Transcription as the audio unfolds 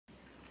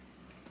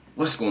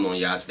What's going on,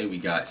 y'all? Today we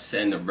got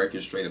setting the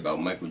record straight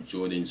about Michael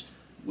Jordan's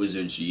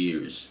Wizards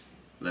years.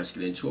 Let's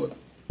get into it.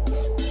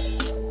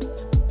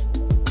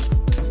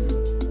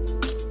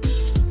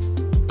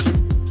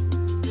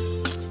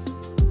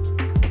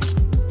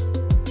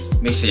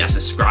 Make sure y'all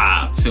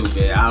subscribe too,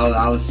 man.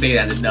 I don't say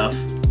that enough.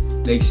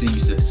 Make sure you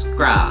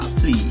subscribe,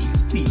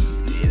 please, man.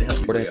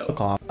 Help me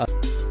out.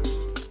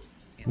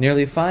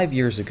 Nearly 5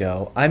 years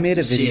ago, I made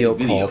a video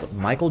called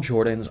Michael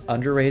Jordan's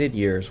Underrated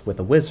Years with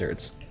the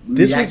Wizards.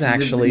 This was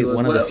actually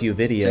one of the few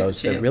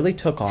videos that really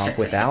took off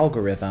with the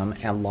algorithm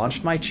and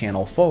launched my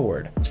channel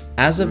forward.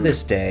 As of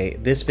this day,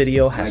 this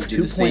video has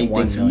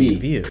 2.1 million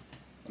views.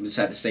 I'm just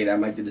had to say that I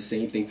might do the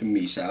same thing for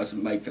me. Shout out to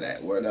Mike for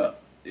that. Word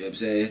up. You know what I'm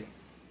saying?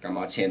 Got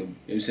my channel, you know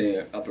what I'm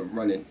saying, up and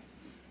running.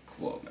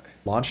 Cool, man.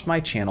 Launched my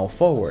channel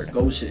forward.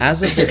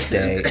 As of this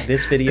day,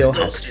 this video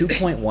has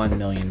 2.1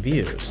 million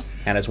views,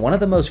 and is one of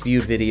the most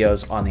viewed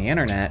videos on the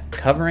internet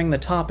covering the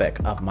topic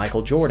of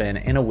Michael Jordan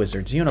in a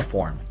Wizards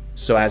uniform.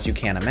 So as you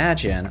can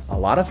imagine, a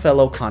lot of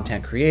fellow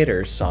content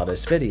creators saw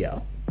this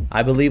video.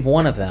 I believe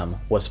one of them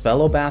was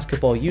fellow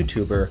basketball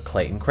YouTuber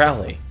Clayton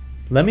Crowley.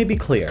 Let me be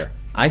clear,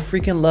 I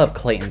freaking love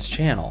Clayton's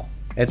channel.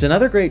 It's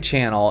another great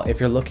channel if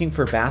you're looking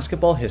for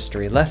basketball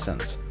history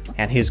lessons,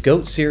 and his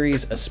GOAT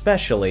series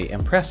especially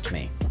impressed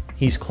me.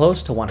 He's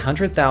close to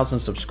 100,000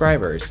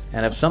 subscribers,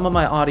 and if some of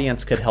my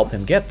audience could help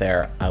him get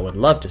there, I would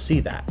love to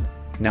see that.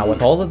 Now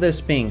with all of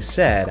this being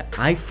said,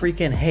 I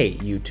freaking hate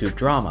YouTube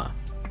drama.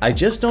 I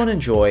just don't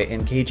enjoy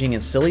engaging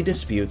in silly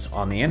disputes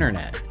on the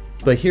internet.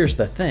 But here's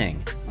the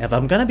thing, if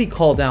I'm gonna be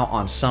called out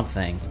on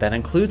something that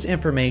includes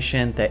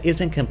information that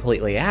isn't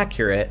completely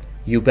accurate,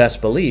 you best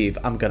believe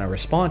I'm gonna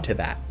respond to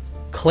that.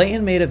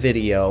 Clayton made a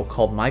video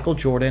called Michael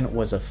Jordan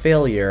was a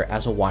failure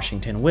as a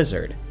Washington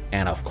Wizard,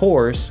 and of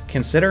course,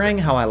 considering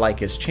how I like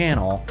his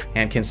channel,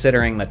 and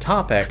considering the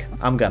topic,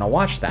 I'm gonna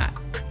watch that.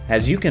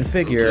 As you can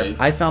figure,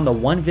 I found the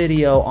one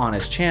video on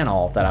his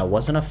channel that I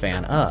wasn't a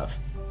fan of.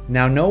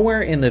 Now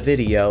nowhere in the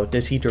video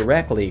does he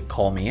directly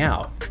call me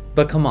out,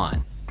 but come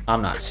on,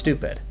 I'm not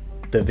stupid.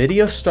 The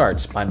video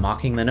starts by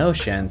mocking the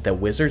notion that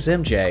Wizards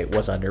MJ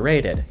was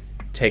underrated.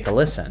 Take a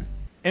listen.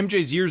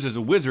 MJ's years as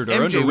a Wizard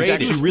are underrated. Was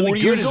actually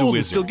really good as a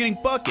Wizard. Still getting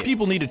buckets.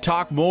 People need to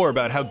talk more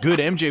about how good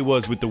MJ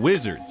was with the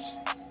Wizards.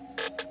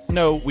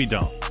 No, we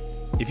don't.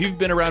 If you've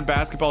been around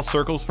basketball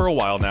circles for a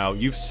while now,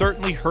 you've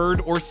certainly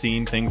heard or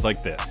seen things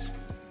like this.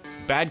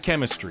 Bad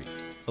chemistry,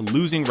 a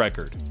losing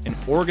record, and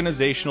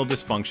organizational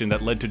dysfunction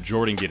that led to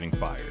Jordan getting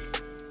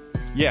fired.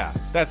 Yeah,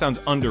 that sounds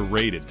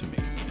underrated to me.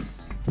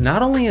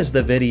 Not only is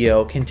the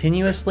video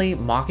continuously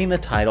mocking the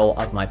title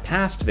of my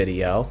past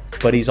video,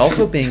 but he's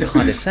also being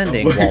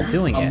condescending while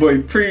doing it.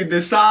 Boy,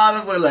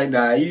 pre-decided, boy, like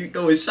that. He's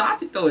throwing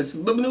shots, he's throwing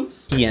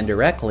subliminals. He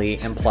indirectly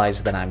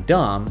implies that I'm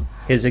dumb.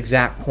 His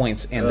exact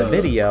points in the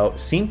video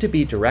seem to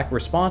be direct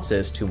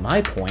responses to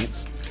my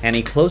points, and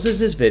he closes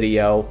his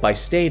video by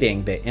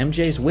stating that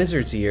MJ's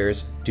Wizards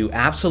years do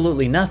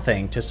absolutely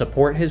nothing to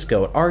support his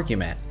GOAT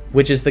argument,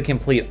 which is the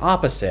complete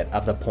opposite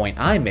of the point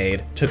I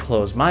made to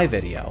close my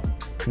video.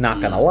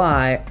 Not gonna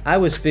lie, I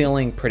was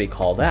feeling pretty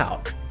called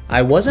out.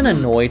 I wasn't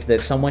annoyed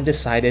that someone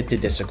decided to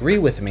disagree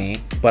with me,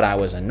 but I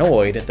was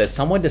annoyed that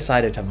someone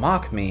decided to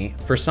mock me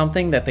for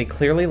something that they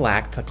clearly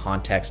lacked the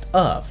context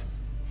of.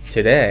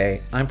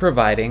 Today, I'm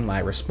providing my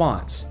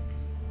response.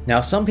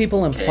 Now some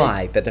people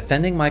imply that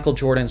defending Michael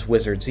Jordan's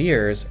Wizards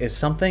years is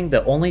something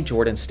that only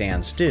Jordan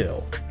stans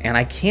do, and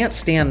I can't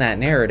stand that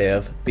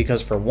narrative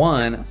because for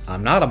one,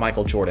 I'm not a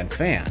Michael Jordan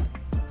fan.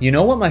 You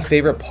know what my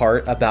favorite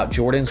part about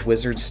Jordan's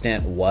Wizards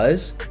stint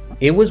was?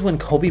 It was when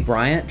Kobe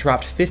Bryant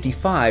dropped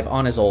 55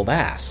 on his old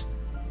ass.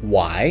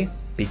 Why?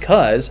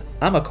 Because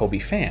I'm a Kobe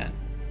fan.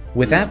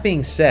 With that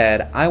being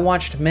said, I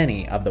watched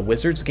many of the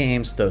Wizards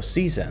games those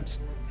seasons,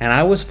 and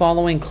I was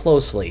following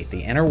closely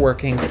the inner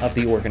workings of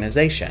the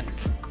organization.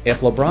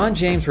 If LeBron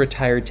James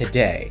retired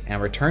today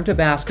and returned to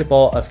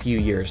basketball a few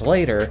years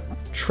later,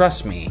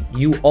 trust me,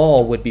 you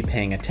all would be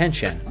paying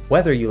attention,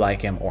 whether you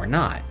like him or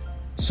not.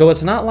 So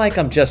it's not like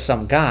I'm just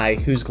some guy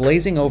who's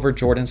glazing over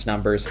Jordan's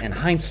numbers in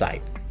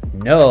hindsight.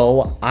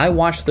 No, I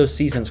watched those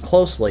seasons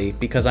closely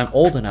because I'm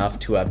old enough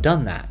to have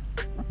done that.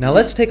 Now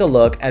let's take a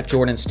look at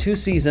Jordan's 2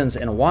 seasons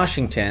in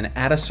Washington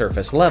at a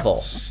surface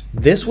level.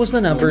 This was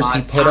the numbers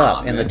he put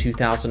up in the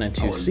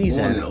 2002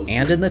 season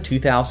and in the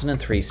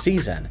 2003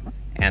 season,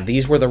 and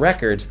these were the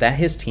records that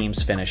his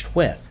teams finished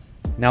with.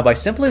 Now by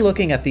simply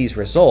looking at these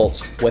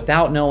results,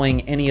 without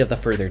knowing any of the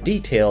further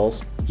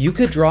details, you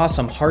could draw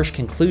some harsh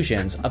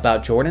conclusions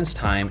about Jordan's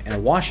time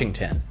in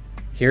Washington.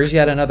 Here's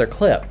yet another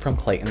clip from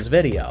Clayton's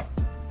video.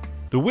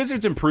 The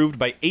Wizards improved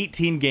by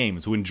 18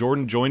 games when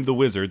Jordan joined the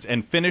Wizards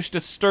and finished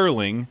a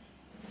sterling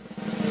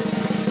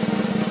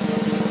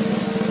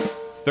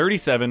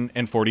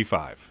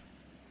 37-45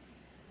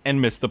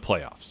 and missed the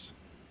playoffs.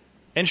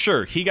 And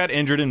sure, he got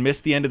injured and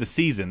missed the end of the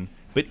season,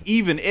 but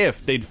even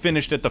if they'd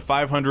finished at the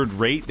 500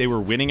 rate they were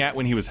winning at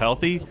when he was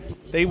healthy,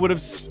 they would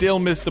have still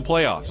missed the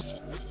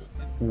playoffs.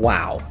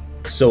 Wow.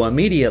 So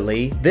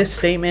immediately, this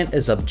statement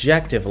is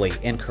objectively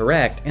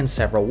incorrect in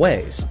several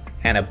ways.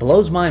 And it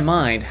blows my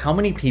mind how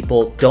many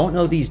people don't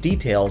know these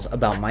details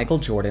about Michael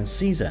Jordan's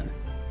season.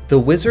 The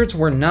Wizards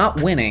were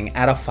not winning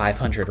at a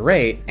 500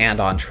 rate and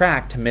on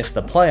track to miss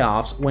the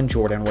playoffs when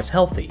Jordan was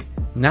healthy.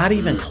 Not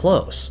even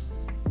close.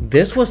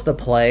 This was the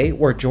play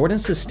where Jordan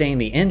sustained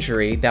the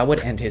injury that would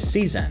end his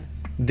season.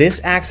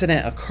 This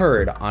accident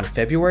occurred on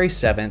February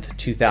 7th,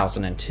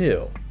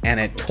 2002, and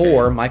it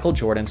tore Michael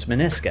Jordan's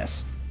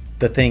meniscus.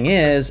 The thing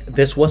is,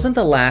 this wasn't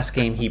the last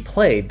game he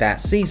played that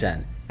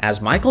season,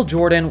 as Michael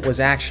Jordan was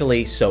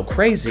actually so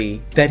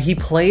crazy that he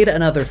played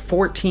another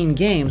 14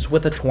 games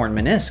with a torn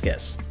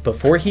meniscus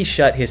before he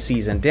shut his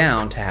season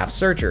down to have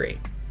surgery.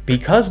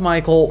 Because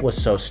Michael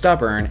was so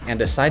stubborn and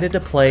decided to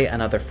play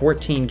another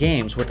 14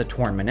 games with a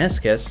torn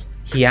meniscus,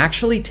 he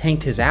actually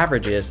tanked his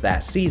averages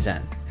that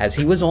season, as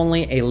he was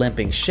only a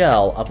limping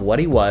shell of what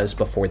he was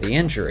before the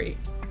injury.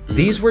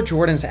 These were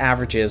Jordan's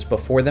averages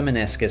before the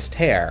meniscus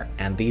tear,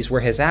 and these were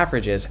his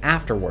averages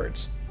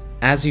afterwards.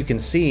 As you can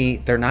see,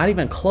 they're not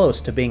even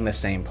close to being the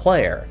same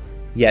player.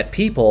 Yet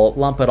people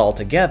lump it all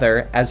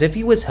together as if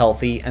he was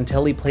healthy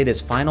until he played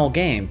his final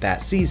game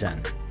that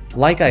season.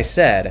 Like I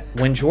said,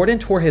 when Jordan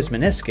tore his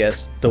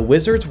meniscus, the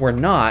Wizards were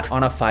not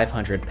on a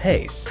 500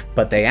 pace,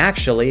 but they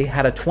actually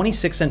had a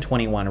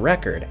 26-21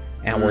 record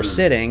and were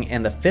sitting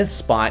in the 5th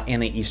spot in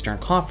the Eastern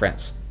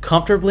Conference,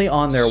 comfortably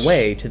on their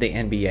way to the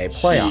NBA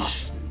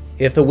playoffs.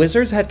 If the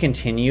Wizards had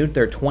continued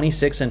their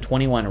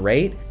 26-21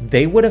 rate,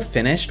 they would have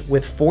finished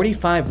with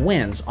 45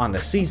 wins on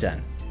the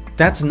season.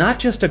 That's not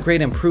just a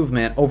great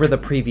improvement over the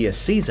previous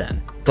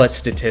season, but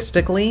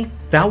statistically,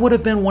 that would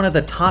have been one of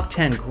the top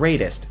 10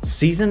 greatest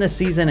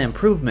season-to-season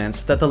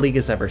improvements that the league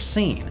has ever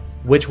seen,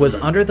 which was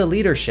under the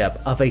leadership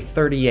of a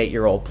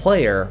 38-year-old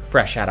player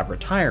fresh out of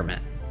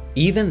retirement.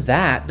 Even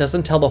that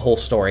doesn't tell the whole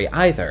story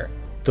either.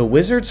 The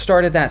Wizards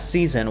started that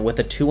season with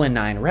a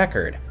 2-9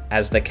 record,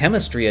 as the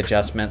chemistry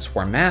adjustments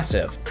were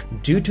massive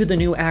due to the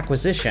new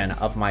acquisition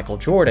of Michael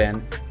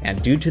Jordan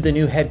and due to the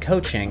new head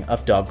coaching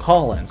of Doug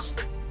Collins.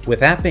 With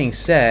that being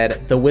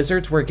said, the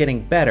Wizards were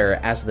getting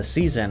better as the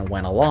season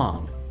went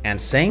along, and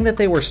saying that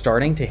they were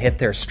starting to hit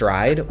their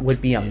stride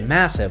would be a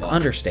massive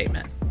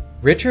understatement.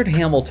 Richard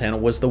Hamilton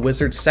was the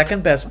Wizards'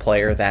 second best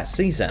player that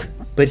season,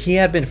 but he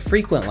had been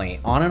frequently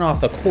on and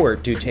off the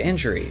court due to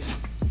injuries.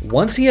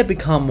 Once he had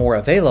become more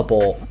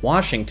available,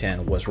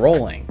 Washington was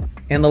rolling.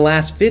 In the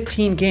last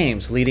 15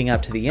 games leading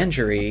up to the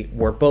injury,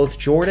 where both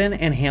Jordan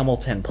and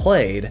Hamilton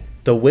played,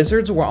 the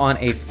Wizards were on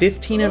a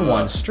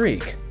 15-1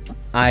 streak.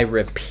 I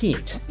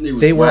repeat,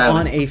 they were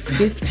on a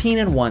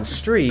 15-1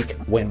 streak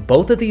when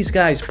both of these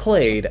guys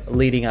played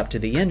leading up to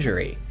the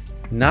injury.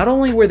 Not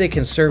only were they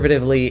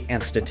conservatively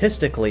and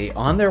statistically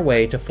on their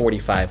way to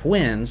 45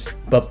 wins,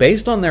 but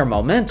based on their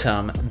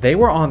momentum, they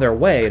were on their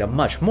way to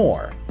much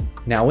more.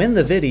 Now in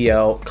the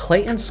video,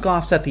 Clayton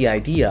scoffs at the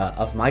idea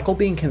of Michael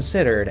being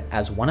considered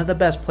as one of the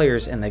best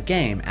players in the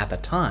game at the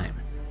time.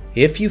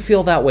 If you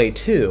feel that way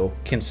too,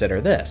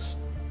 consider this.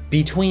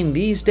 Between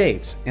these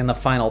dates and the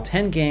final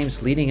 10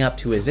 games leading up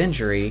to his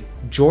injury,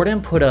 Jordan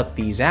put up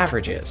these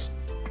averages.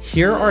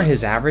 Here are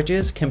his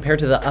averages compared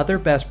to the other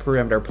best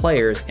perimeter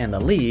players in the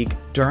league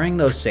during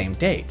those same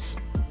dates.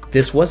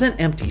 This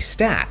wasn't empty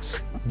stats.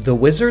 The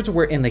Wizards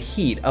were in the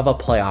heat of a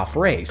playoff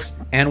race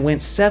and went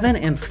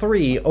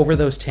 7-3 over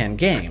those 10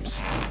 games.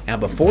 And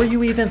before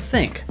you even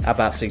think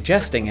about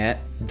suggesting it,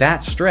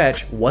 that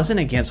stretch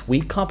wasn't against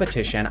weak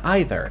competition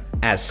either,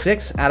 as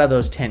 6 out of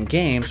those 10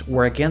 games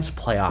were against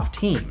playoff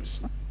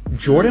teams.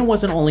 Jordan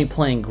wasn't only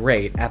playing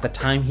great at the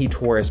time he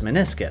tore his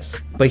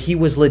meniscus, but he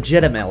was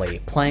legitimately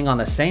playing on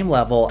the same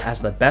level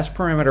as the best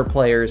perimeter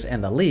players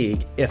in the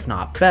league, if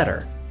not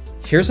better.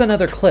 Here's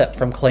another clip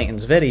from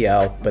Clayton's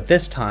video, but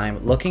this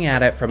time looking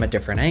at it from a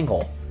different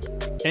angle.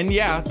 And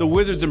yeah, the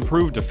Wizards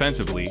improved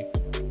defensively,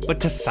 but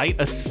to cite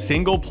a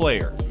single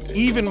player,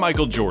 even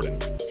Michael Jordan,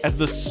 as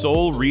the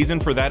sole reason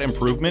for that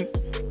improvement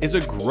is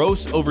a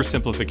gross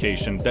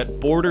oversimplification that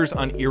borders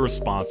on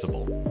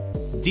irresponsible.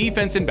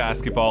 Defense in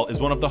basketball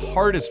is one of the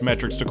hardest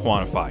metrics to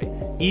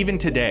quantify, even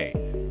today,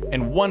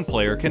 and one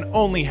player can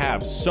only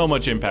have so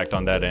much impact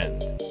on that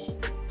end.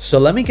 So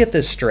let me get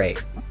this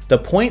straight. The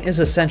point is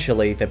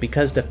essentially that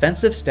because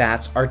defensive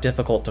stats are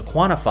difficult to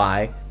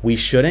quantify, we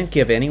shouldn't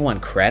give anyone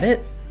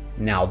credit?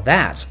 Now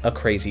that's a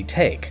crazy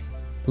take.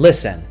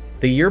 Listen,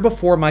 the year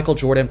before Michael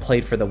Jordan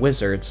played for the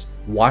Wizards,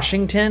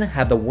 Washington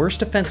had the worst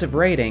defensive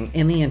rating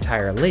in the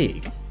entire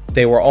league.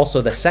 They were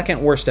also the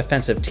second worst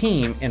defensive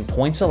team in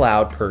points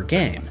allowed per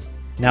game.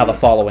 Now the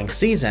following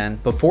season,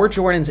 before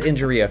Jordan's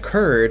injury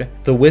occurred,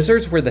 the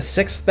Wizards were the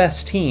 6th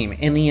best team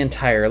in the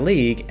entire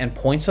league in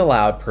points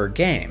allowed per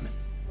game.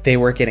 They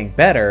were getting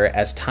better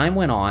as time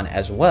went on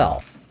as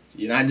well.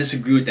 You know, I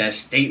disagree with that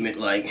statement,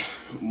 like,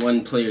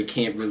 one player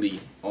can't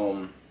really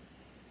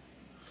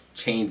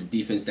change the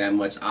defense that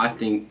much. I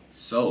think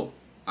so.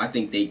 I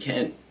think they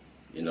can.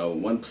 You know,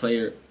 one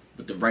player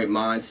with the right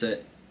mindset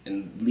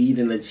and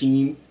leading the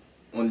team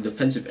on the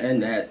defensive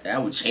end,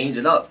 that would change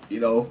it up, you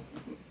know.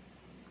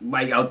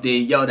 Mike out there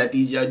yelled at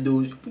these young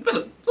dudes, you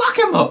better lock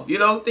him up, you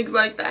know, things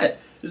like that.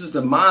 This is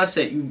the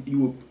mindset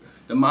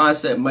the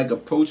mindset Mike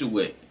approach it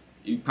with.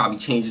 it probably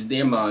changes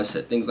their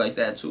mindset, things like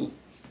that too,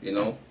 you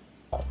know.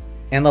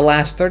 In the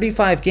last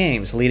 35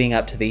 games leading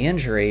up to the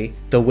injury,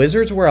 the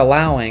Wizards were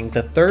allowing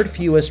the third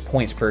fewest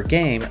points per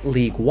game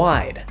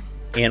league-wide.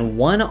 In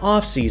one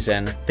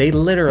offseason, they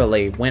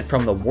literally went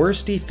from the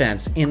worst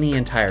defense in the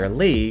entire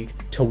league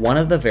to one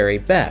of the very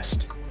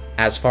best.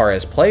 As far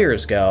as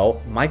players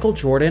go, Michael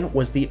Jordan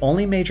was the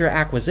only major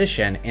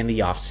acquisition in the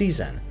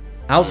offseason.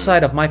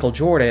 Outside of Michael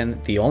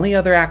Jordan, the only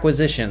other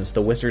acquisitions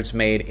the Wizards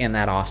made in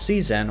that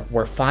offseason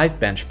were 5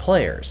 bench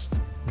players.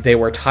 They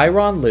were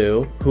Tyronn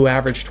Lue, who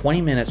averaged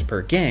 20 minutes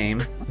per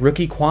game,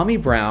 rookie Kwame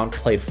Brown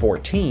played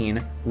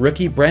 14,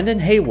 rookie Brendan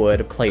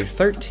Haywood played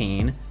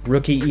 13,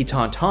 rookie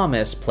Eton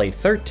Thomas played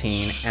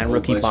 13, and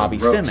rookie Bobby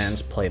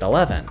Simmons played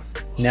 11.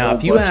 Now,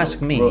 if you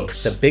ask me,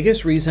 the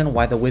biggest reason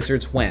why the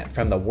Wizards went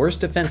from the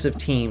worst defensive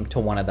team to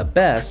one of the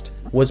best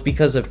was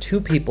because of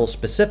 2 people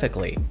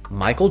specifically,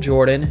 Michael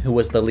Jordan, who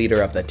was the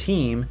leader of the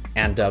team,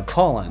 and Doug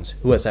Collins,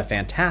 who was a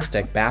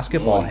fantastic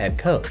basketball head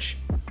coach.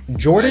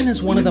 Jordan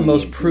is one of the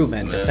most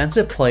proven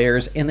defensive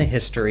players in the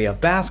history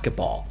of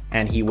basketball,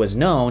 and he was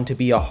known to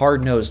be a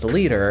hard-nosed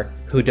leader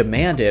who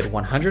demanded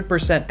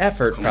 100%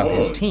 effort from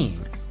his team,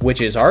 which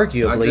is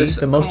arguably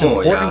the most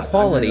important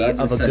quality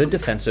of a good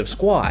defensive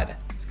squad.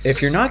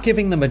 If you're not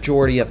giving the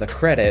majority of the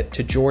credit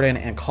to Jordan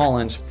and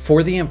Collins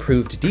for the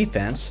improved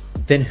defense,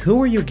 then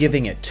who are you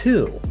giving it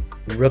to?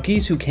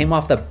 Rookies who came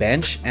off the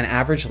bench and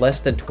averaged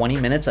less than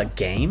 20 minutes a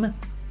game?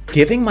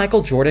 Giving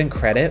Michael Jordan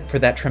credit for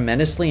that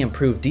tremendously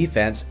improved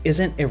defense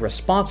isn't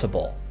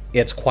irresponsible.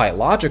 It's quite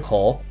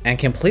logical, and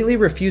completely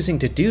refusing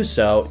to do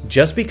so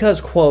just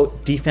because,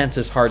 quote, defense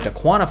is hard to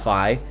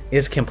quantify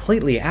is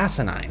completely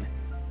asinine.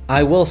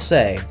 I will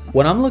say,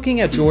 when I'm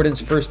looking at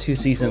Jordan's first 2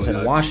 seasons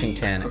in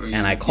Washington,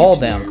 and I call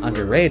them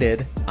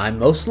underrated, I'm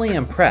mostly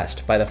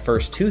impressed by the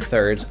first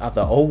 2/3 of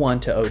the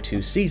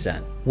 01-02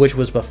 season, which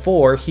was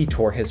before he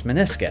tore his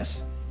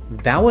meniscus.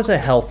 That was a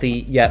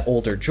healthy yet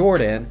older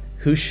Jordan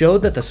who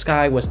showed that the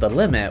sky was the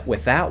limit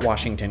with that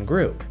Washington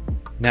group.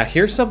 Now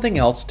here's something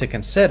else to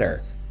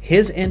consider.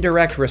 His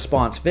indirect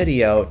response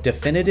video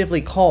definitively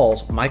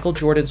calls Michael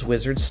Jordan's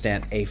Wizards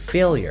stint a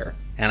failure,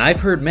 and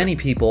I've heard many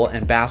people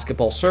in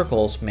basketball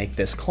circles make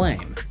this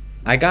claim.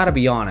 I gotta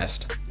be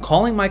honest,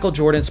 calling Michael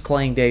Jordan's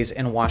playing days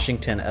in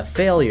Washington a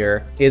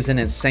failure is an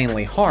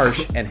insanely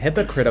harsh and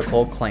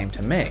hypocritical claim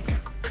to make.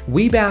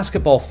 We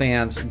basketball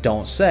fans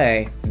don't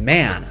say,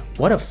 man,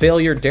 what a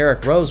failure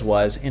Derrick Rose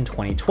was in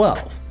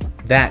 2012.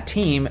 That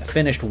team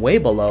finished way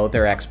below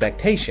their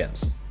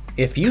expectations.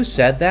 If you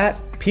said that,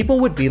 people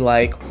would be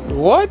like,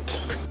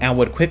 what? And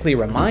would quickly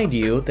remind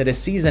you that his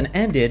season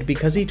ended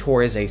because he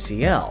tore his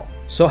ACL.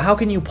 So how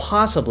can you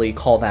possibly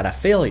call that a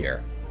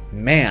failure?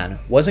 Man,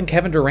 wasn't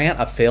Kevin Durant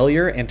a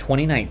failure in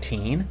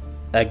 2019?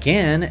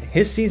 Again,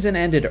 his season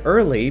ended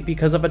early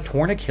because of a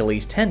torn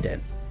Achilles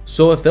tendon.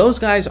 So if those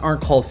guys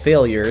aren't called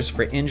failures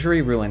for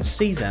injury-ruined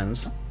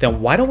seasons,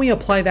 then why don't we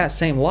apply that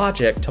same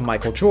logic to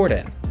Michael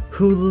Jordan,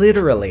 who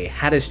literally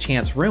had his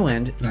chance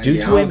ruined due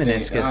to a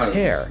meniscus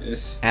tear?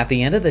 At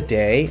the end of the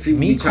day,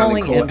 me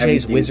calling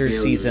MJ's Wizards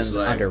seasons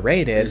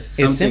underrated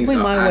is simply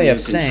my way of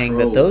saying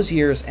that those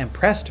years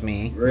impressed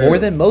me more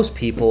than most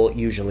people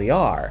usually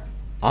are.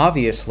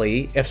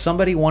 Obviously, if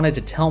somebody wanted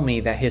to tell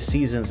me that his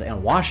seasons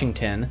in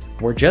Washington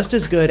were just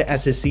as good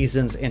as his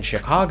seasons in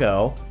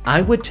Chicago, I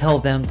would tell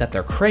them that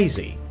they're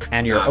crazy,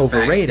 and you're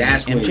overrating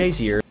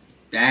MJ's years.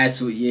 That's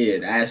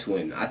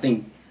when. I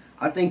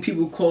think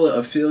people call it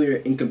a failure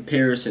in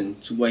comparison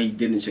to what he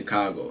did in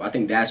Chicago. I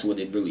think that's what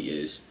it really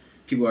is.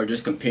 People are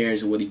just comparing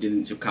to what he did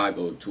in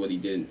Chicago to what he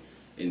did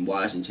in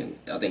Washington.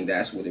 I think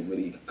that's what it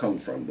really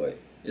comes from, but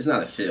it's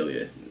not a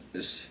failure.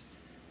 It's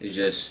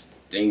just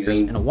things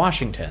in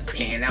Washington.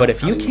 But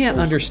if you can't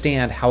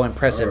understand how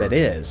impressive it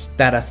is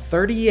that a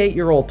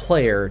 38-year-old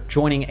player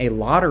joining a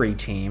lottery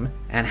team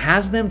and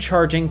has them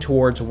charging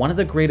towards one of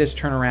the greatest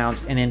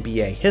turnarounds in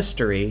NBA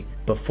history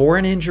before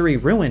an injury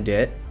ruined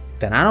it,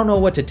 then I don't know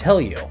what to tell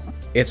you.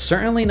 It's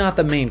certainly not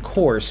the main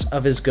course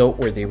of his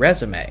GOAT-worthy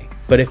resume.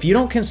 But if you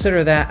don't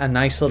consider that a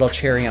nice little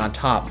cherry on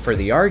top for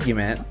the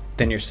argument,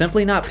 then you're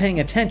simply not paying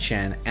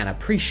attention and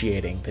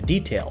appreciating the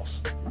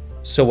details.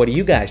 So what do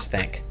you guys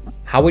think?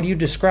 How would you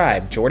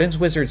describe Jordan's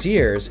Wizards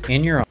years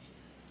in your own?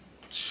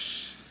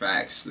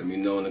 Facts. Let me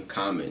know in the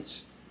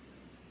comments.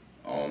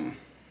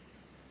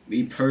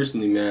 Me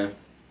personally, man,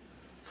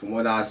 from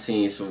what I've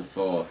seen so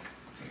far,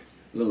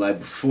 look like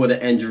before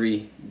the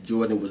injury,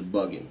 Jordan was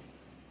bugging.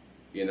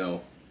 You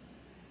know,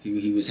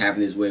 he was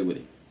having his way with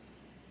it.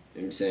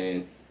 You know what I'm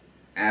saying?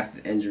 After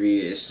the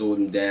injury, it slowed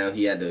him down.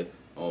 He had to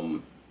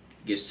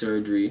get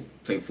surgery,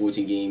 play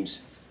 14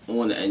 games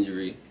on the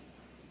injury,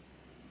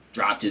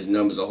 dropped his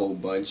numbers a whole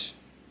bunch.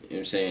 You know what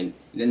I'm saying?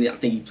 And then I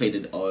think he played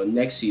the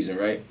next season,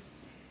 right?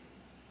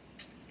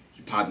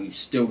 He probably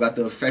still got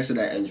the effects of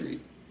that injury.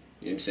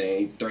 You know what I'm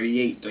saying?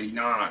 38,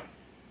 39. I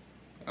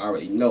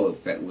already know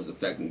it was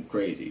affecting him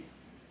crazy.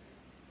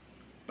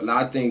 But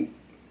I think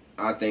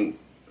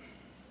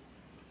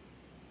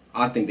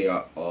they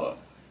are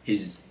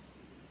his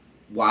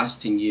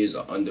Washington years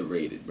are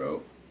underrated,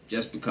 bro.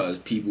 Just because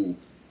people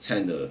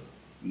tend to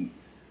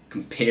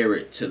compare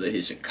it to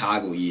his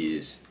Chicago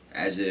years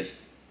as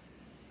if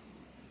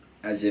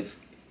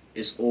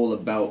it's all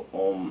about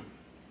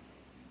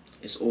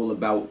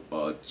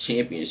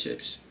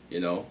championships, you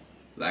know?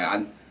 Like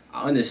I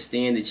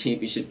understand the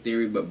championship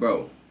theory, but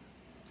bro,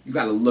 you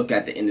gotta look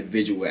at the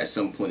individual at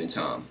some point in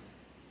time.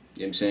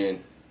 You know what I'm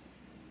saying?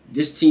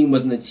 This team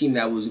wasn't a team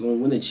that was gonna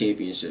win a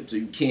championship, so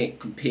you can't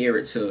compare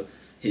it to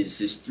his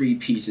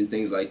 3-piece and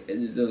things like that.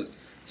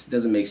 It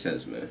doesn't make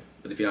sense, man.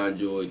 But if y'all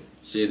enjoyed,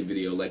 share the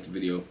video, like the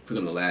video, click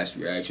on the last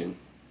reaction,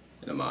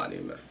 and I'm out of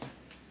here, man.